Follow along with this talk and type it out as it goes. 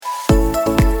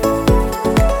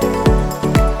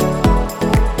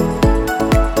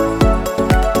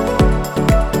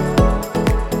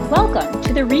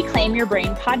Reclaim Your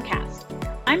Brain podcast.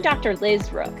 I'm Dr.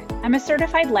 Liz Rook. I'm a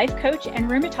certified life coach and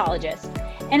rheumatologist,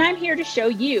 and I'm here to show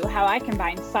you how I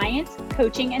combine science,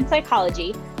 coaching, and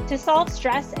psychology to solve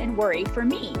stress and worry for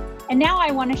me. And now I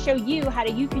want to show you how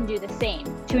you can do the same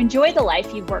to enjoy the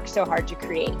life you've worked so hard to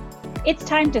create. It's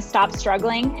time to stop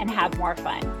struggling and have more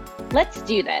fun. Let's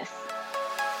do this.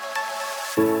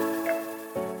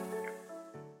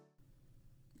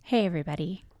 Hey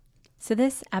everybody. So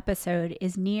this episode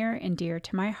is near and dear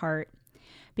to my heart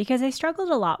because I struggled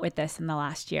a lot with this in the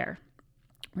last year.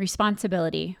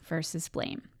 Responsibility versus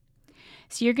blame.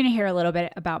 So you're going to hear a little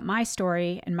bit about my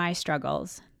story and my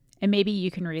struggles, and maybe you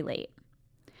can relate.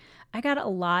 I got a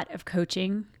lot of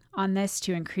coaching on this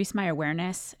to increase my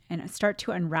awareness and start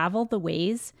to unravel the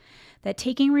ways that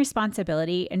taking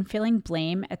responsibility and feeling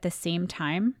blame at the same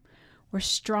time were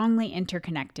strongly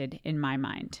interconnected in my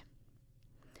mind.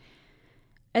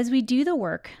 As we do the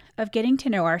work of getting to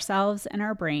know ourselves and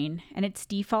our brain and its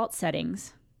default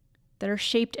settings that are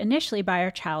shaped initially by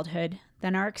our childhood,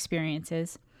 then our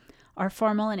experiences, our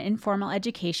formal and informal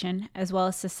education, as well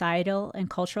as societal and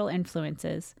cultural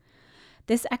influences,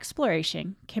 this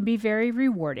exploration can be very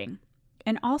rewarding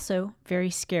and also very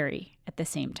scary at the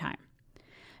same time,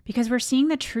 because we're seeing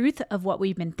the truth of what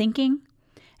we've been thinking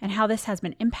and how this has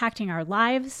been impacting our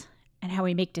lives and how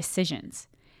we make decisions,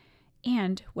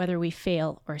 and whether we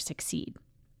fail or succeed.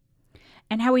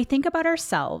 And how we think about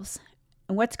ourselves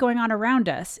and what's going on around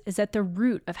us is at the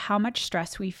root of how much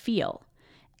stress we feel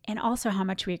and also how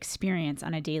much we experience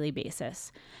on a daily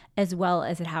basis, as well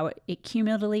as how it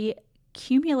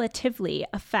cumulatively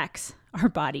affects our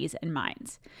bodies and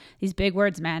minds. These big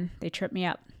words, man, they trip me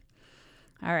up.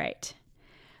 All right.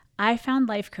 I found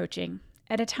life coaching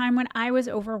at a time when I was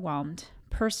overwhelmed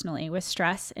personally with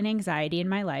stress and anxiety in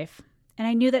my life. And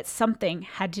I knew that something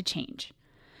had to change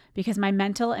because my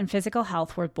mental and physical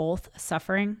health were both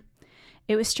suffering.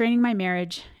 It was straining my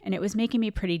marriage, and it was making me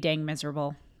pretty dang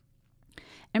miserable.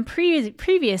 And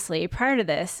previously, prior to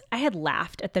this, I had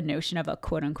laughed at the notion of a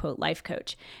quote-unquote life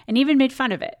coach and even made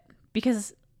fun of it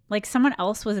because like someone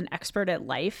else was an expert at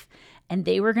life and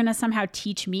they were going to somehow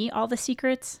teach me all the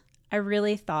secrets. I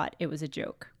really thought it was a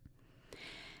joke.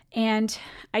 And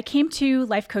I came to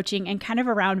life coaching in kind of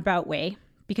a roundabout way,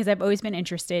 because I've always been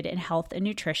interested in health and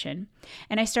nutrition.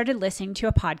 And I started listening to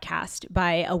a podcast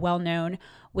by a well-known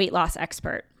weight loss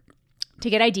expert to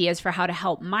get ideas for how to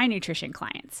help my nutrition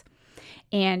clients.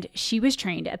 And she was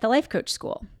trained at the Life Coach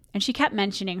School, and she kept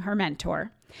mentioning her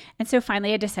mentor. And so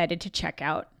finally I decided to check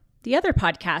out the other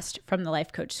podcast from the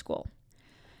Life Coach School.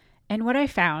 And what I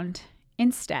found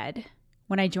instead,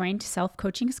 when I joined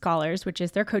Self-Coaching Scholars, which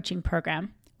is their coaching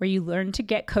program, where you learn to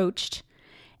get coached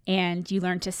and you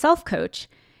learn to self-coach,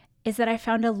 is that I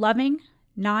found a loving,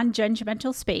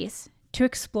 non-judgmental space to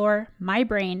explore my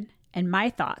brain and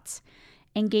my thoughts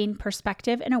and gain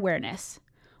perspective and awareness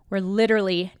where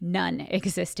literally none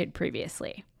existed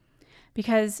previously.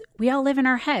 Because we all live in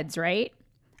our heads, right?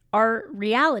 Our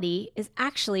reality is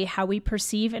actually how we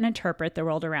perceive and interpret the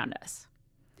world around us.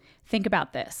 Think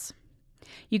about this.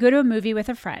 You go to a movie with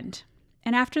a friend,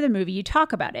 and after the movie, you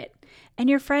talk about it. And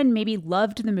your friend maybe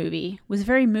loved the movie, was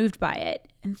very moved by it,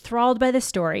 enthralled by the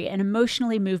story, and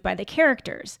emotionally moved by the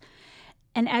characters.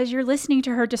 And as you're listening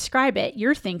to her describe it,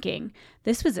 you're thinking,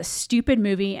 this was a stupid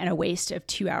movie and a waste of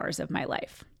 2 hours of my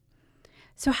life.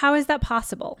 So how is that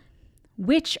possible?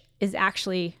 Which is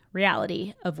actually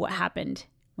reality of what happened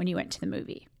when you went to the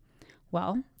movie?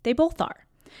 Well, they both are.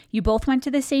 You both went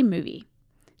to the same movie.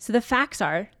 So the facts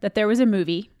are that there was a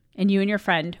movie and you and your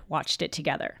friend watched it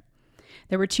together.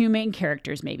 There were two main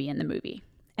characters maybe in the movie.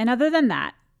 And other than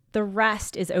that, the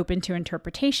rest is open to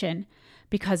interpretation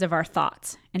because of our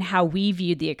thoughts and how we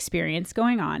viewed the experience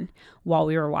going on while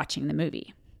we were watching the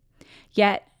movie.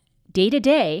 Yet, day to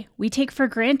day, we take for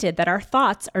granted that our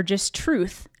thoughts are just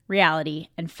truth, reality,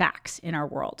 and facts in our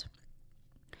world.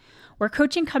 Where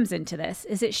coaching comes into this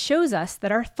is it shows us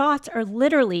that our thoughts are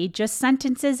literally just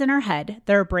sentences in our head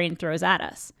that our brain throws at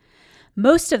us.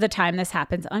 Most of the time, this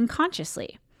happens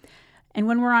unconsciously. And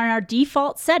when we're on our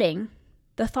default setting,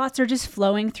 the thoughts are just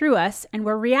flowing through us and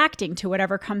we're reacting to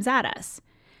whatever comes at us.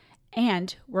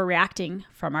 And we're reacting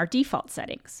from our default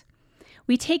settings.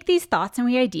 We take these thoughts and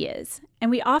ideas, and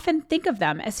we often think of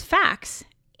them as facts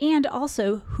and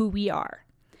also who we are.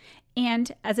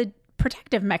 And as a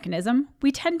protective mechanism,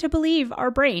 we tend to believe our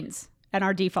brains and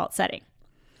our default setting.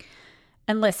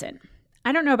 And listen,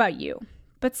 I don't know about you,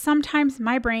 but sometimes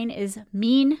my brain is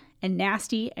mean and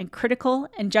nasty and critical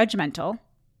and judgmental.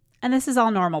 And this is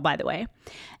all normal, by the way.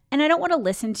 And I don't want to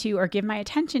listen to or give my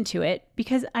attention to it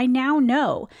because I now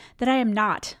know that I am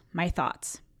not my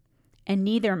thoughts. And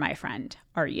neither, my friend,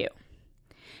 are you.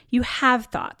 You have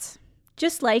thoughts,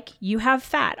 just like you have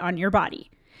fat on your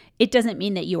body. It doesn't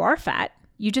mean that you are fat,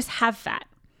 you just have fat.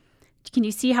 Can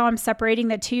you see how I'm separating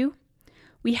the two?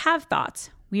 We have thoughts,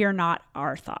 we are not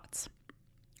our thoughts.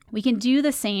 We can do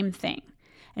the same thing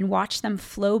and watch them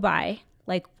flow by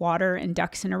like water and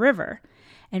ducks in a river,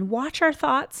 and watch our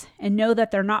thoughts and know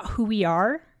that they're not who we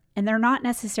are and they're not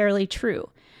necessarily true.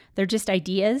 They're just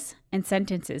ideas and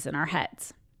sentences in our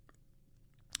heads.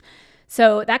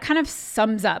 So that kind of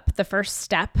sums up the first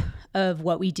step of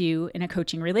what we do in a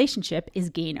coaching relationship is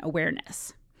gain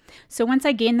awareness. So once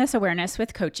I gained this awareness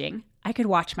with coaching, I could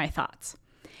watch my thoughts.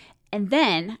 And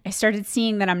then I started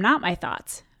seeing that I'm not my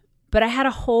thoughts, but I had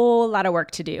a whole lot of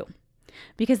work to do.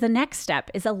 Because the next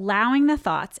step is allowing the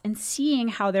thoughts and seeing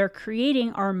how they're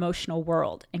creating our emotional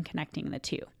world and connecting the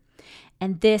two.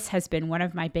 And this has been one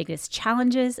of my biggest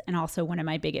challenges and also one of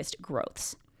my biggest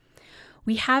growths.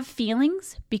 We have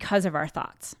feelings because of our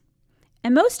thoughts.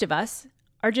 And most of us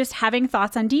are just having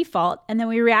thoughts on default, and then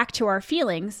we react to our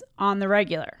feelings on the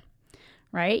regular,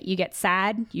 right? You get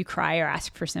sad, you cry or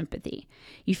ask for sympathy.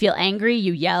 You feel angry,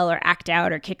 you yell or act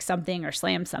out or kick something or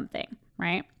slam something,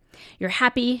 right? You're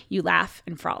happy, you laugh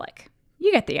and frolic.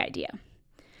 You get the idea.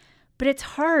 But it's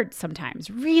hard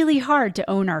sometimes, really hard to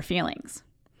own our feelings.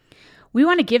 We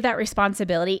want to give that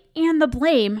responsibility and the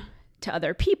blame to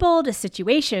other people, to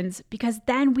situations, because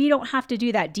then we don't have to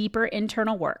do that deeper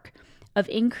internal work of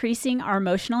increasing our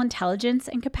emotional intelligence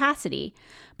and capacity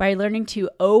by learning to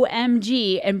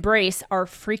OMG embrace our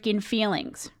freaking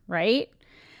feelings, right?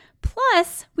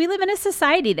 Plus, we live in a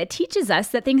society that teaches us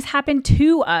that things happen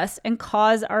to us and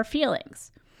cause our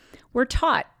feelings. We're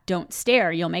taught, don't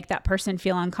stare, you'll make that person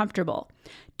feel uncomfortable.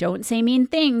 Don't say mean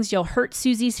things, you'll hurt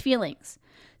Susie's feelings.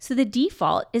 So the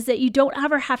default is that you don't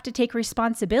ever have to take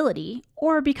responsibility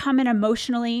or become an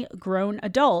emotionally grown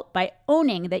adult by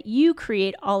owning that you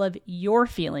create all of your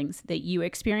feelings that you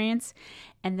experience,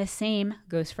 and the same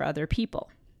goes for other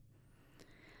people.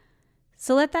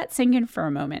 So let that sink in for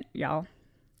a moment, y'all.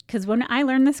 Because when I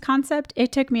learned this concept,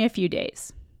 it took me a few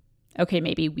days. Okay,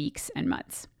 maybe weeks and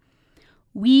months.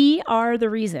 We are the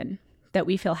reason that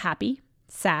we feel happy,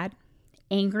 sad,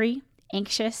 angry,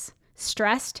 anxious,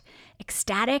 stressed,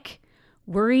 ecstatic,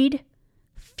 worried,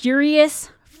 furious,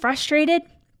 frustrated.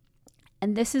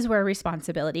 And this is where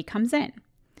responsibility comes in.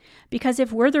 Because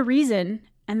if we're the reason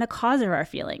and the cause of our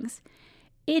feelings,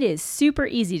 it is super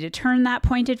easy to turn that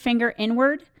pointed finger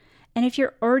inward. And if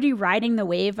you're already riding the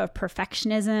wave of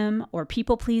perfectionism or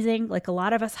people pleasing, like a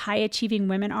lot of us high achieving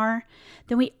women are,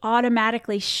 then we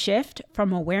automatically shift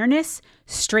from awareness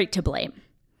straight to blame.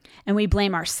 And we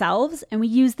blame ourselves, and we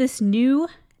use this new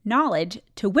knowledge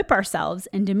to whip ourselves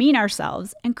and demean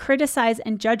ourselves and criticize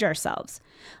and judge ourselves.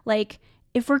 Like,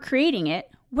 if we're creating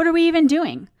it, what are we even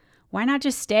doing? Why not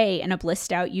just stay in a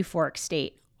blissed out euphoric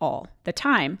state all the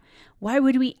time? Why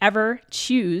would we ever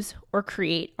choose or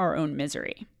create our own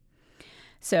misery?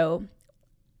 So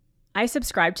I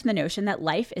subscribe to the notion that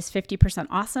life is 50%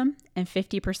 awesome and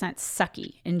 50%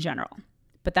 sucky in general,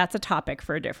 but that's a topic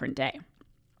for a different day.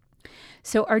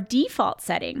 So our default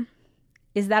setting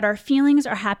is that our feelings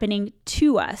are happening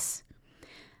to us.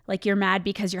 Like you're mad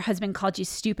because your husband called you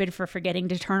stupid for forgetting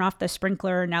to turn off the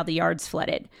sprinkler and now the yard's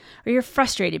flooded. Or you're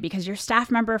frustrated because your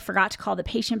staff member forgot to call the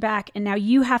patient back and now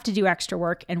you have to do extra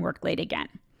work and work late again.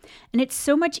 And it's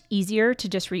so much easier to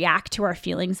just react to our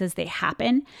feelings as they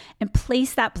happen and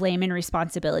place that blame and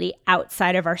responsibility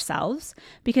outside of ourselves,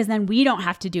 because then we don't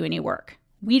have to do any work.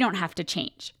 We don't have to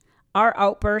change. Our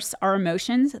outbursts, our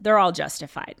emotions, they're all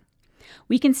justified.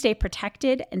 We can stay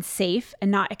protected and safe and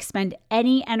not expend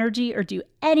any energy or do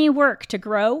any work to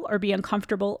grow or be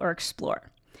uncomfortable or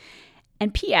explore.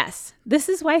 And P.S., this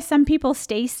is why some people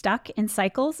stay stuck in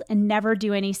cycles and never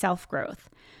do any self-growth,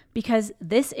 because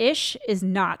this ish is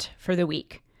not for the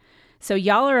weak. So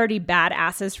y'all are already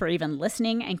badasses for even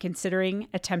listening and considering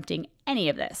attempting any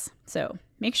of this. So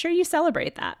make sure you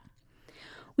celebrate that.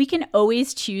 We can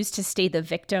always choose to stay the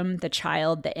victim, the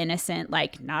child, the innocent,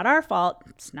 like, not our fault,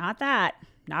 it's not that,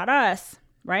 not us,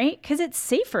 right? Because it's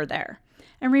safer there.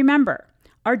 And remember,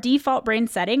 our default brain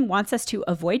setting wants us to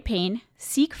avoid pain,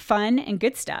 seek fun and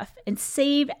good stuff, and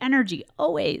save energy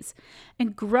always.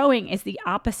 And growing is the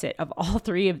opposite of all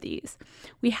three of these.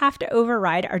 We have to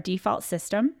override our default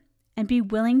system and be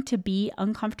willing to be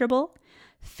uncomfortable,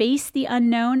 face the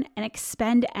unknown, and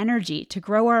expend energy to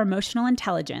grow our emotional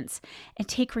intelligence and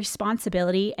take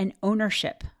responsibility and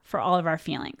ownership for all of our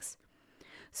feelings.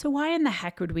 So why in the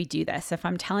heck would we do this if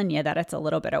I'm telling you that it's a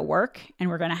little bit of work and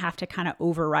we're going to have to kind of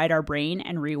override our brain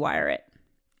and rewire it?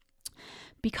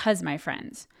 Because, my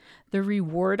friends, the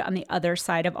reward on the other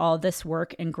side of all this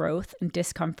work and growth and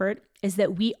discomfort is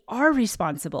that we are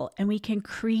responsible and we can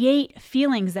create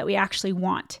feelings that we actually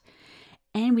want.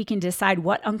 And we can decide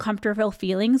what uncomfortable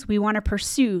feelings we want to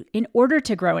pursue in order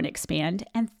to grow and expand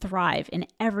and thrive in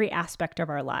every aspect of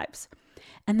our lives.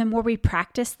 And the more we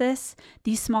practice this,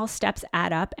 these small steps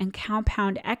add up and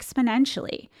compound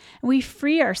exponentially. And we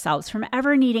free ourselves from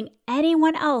ever needing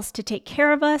anyone else to take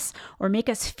care of us or make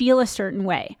us feel a certain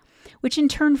way, which in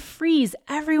turn frees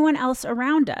everyone else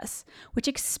around us, which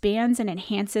expands and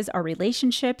enhances our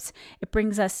relationships. It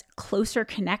brings us closer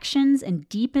connections and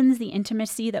deepens the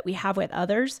intimacy that we have with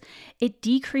others. It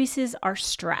decreases our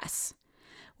stress.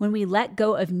 When we let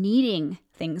go of needing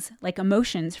things like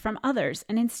emotions from others,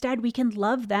 and instead we can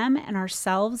love them and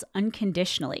ourselves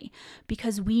unconditionally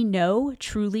because we know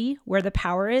truly where the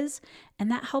power is,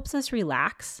 and that helps us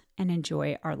relax and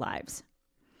enjoy our lives.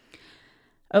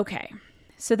 Okay,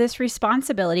 so this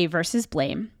responsibility versus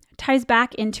blame ties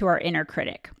back into our inner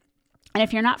critic. And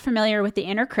if you're not familiar with the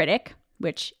inner critic,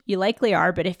 which you likely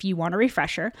are, but if you want a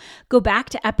refresher, go back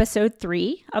to episode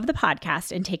 3 of the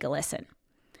podcast and take a listen.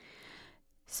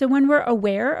 So when we're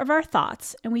aware of our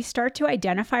thoughts and we start to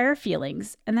identify our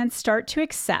feelings and then start to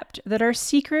accept that our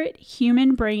secret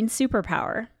human brain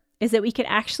superpower is that we can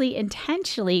actually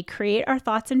intentionally create our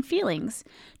thoughts and feelings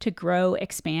to grow,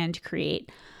 expand, create,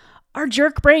 our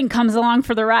jerk brain comes along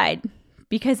for the ride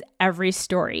because every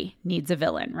story needs a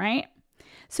villain, right?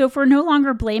 So if we're no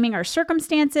longer blaming our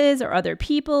circumstances or other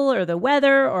people or the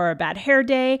weather or a bad hair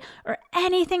day or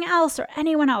anything else or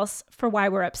anyone else for why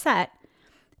we're upset,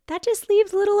 that just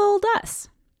leaves little old us.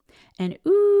 And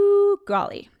ooh,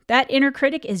 golly, that inner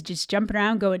critic is just jumping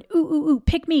around going, ooh,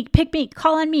 pick me,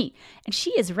 call on me. And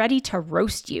she is ready to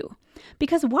roast you.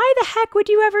 Because why the heck would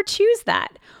you ever choose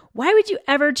that? Why would you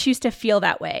ever choose to feel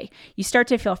that way? You start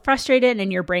to feel frustrated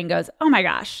and your brain goes, oh my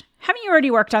gosh, haven't you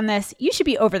already worked on this? You should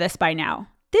be over this by now.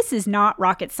 This is not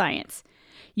rocket science.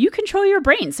 You control your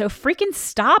brain, so freaking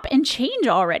stop and change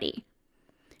already.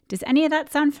 Does any of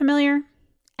that sound familiar?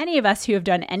 Any of us who have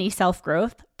done any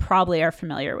self-growth probably are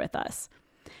familiar with us.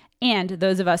 And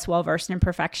those of us well-versed in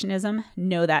perfectionism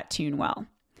know that tune well.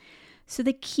 So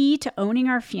the key to owning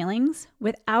our feelings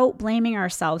without blaming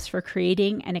ourselves for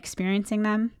creating and experiencing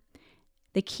them,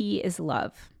 the key is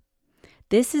love.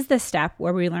 This is the step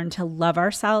where we learn to love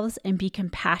ourselves and be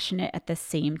compassionate at the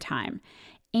same time.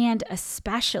 And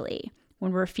especially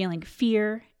when we're feeling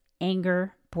fear,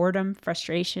 anger, boredom,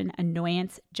 frustration,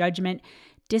 annoyance, judgment,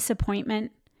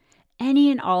 disappointment,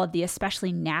 any and all of the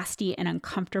especially nasty and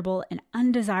uncomfortable and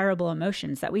undesirable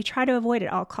emotions that we try to avoid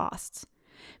at all costs.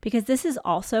 Because this is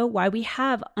also why we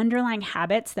have underlying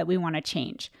habits that we want to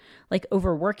change, like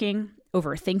overworking,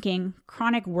 overthinking,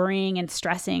 chronic worrying and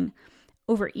stressing,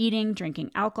 overeating,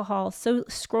 drinking alcohol,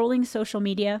 scrolling social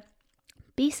media.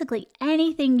 Basically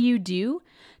anything you do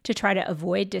to try to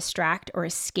avoid, distract, or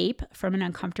escape from an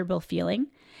uncomfortable feeling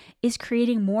is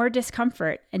creating more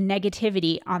discomfort and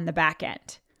negativity on the back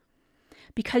end.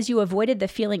 Because you avoided the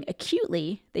feeling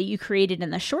acutely that you created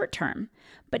in the short term,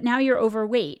 but now you're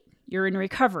overweight, you're in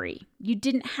recovery, you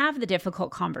didn't have the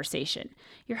difficult conversation.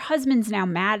 Your husband's now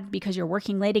mad because you're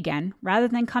working late again rather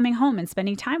than coming home and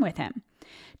spending time with him.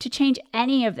 To change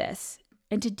any of this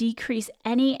and to decrease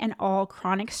any and all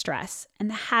chronic stress and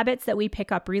the habits that we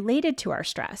pick up related to our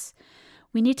stress,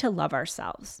 we need to love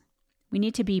ourselves. We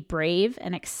need to be brave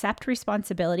and accept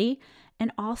responsibility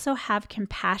and also have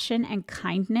compassion and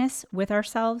kindness with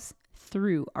ourselves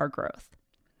through our growth.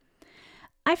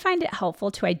 I find it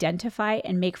helpful to identify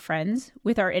and make friends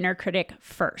with our inner critic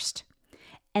first,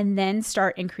 and then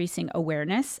start increasing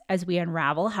awareness as we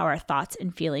unravel how our thoughts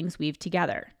and feelings weave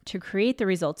together to create the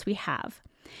results we have.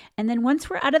 And then once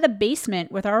we're out of the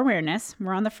basement with our awareness,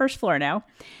 we're on the first floor now,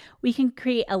 we can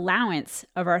create allowance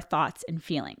of our thoughts and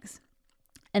feelings.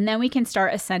 And then we can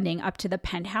start ascending up to the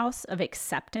penthouse of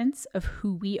acceptance of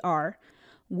who we are,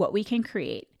 what we can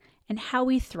create, and how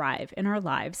we thrive in our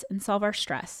lives and solve our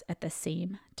stress at the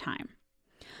same time.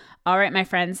 All right, my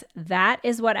friends, that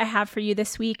is what I have for you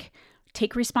this week.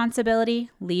 Take responsibility,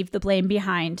 leave the blame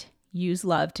behind, use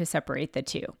love to separate the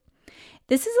two.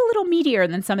 This is a little meatier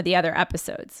than some of the other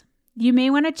episodes. You may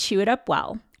want to chew it up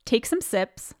well, take some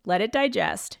sips, let it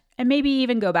digest, and maybe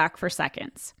even go back for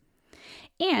seconds.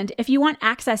 And if you want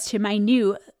access to my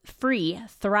new free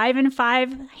Thrive in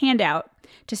 5 handout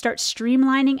to start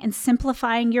streamlining and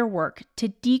simplifying your work to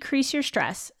decrease your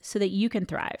stress so that you can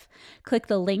thrive, click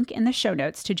the link in the show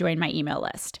notes to join my email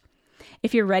list.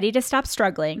 If you're ready to stop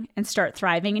struggling and start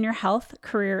thriving in your health,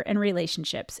 career, and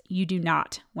relationships, you do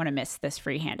not want to miss this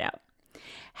free handout.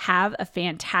 Have a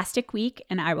fantastic week,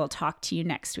 and I will talk to you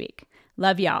next week.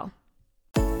 Love y'all.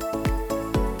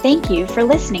 Thank you for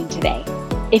listening today.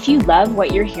 If you love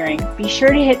what you're hearing, be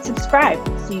sure to hit subscribe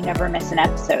so you never miss an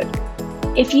episode.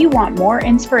 If you want more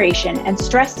inspiration and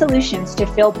stress solutions to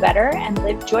feel better and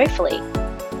live joyfully,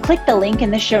 click the link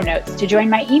in the show notes to join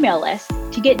my email list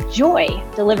to get joy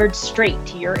delivered straight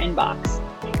to your inbox.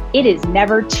 It is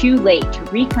never too late to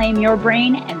reclaim your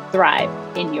brain and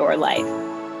thrive in your life.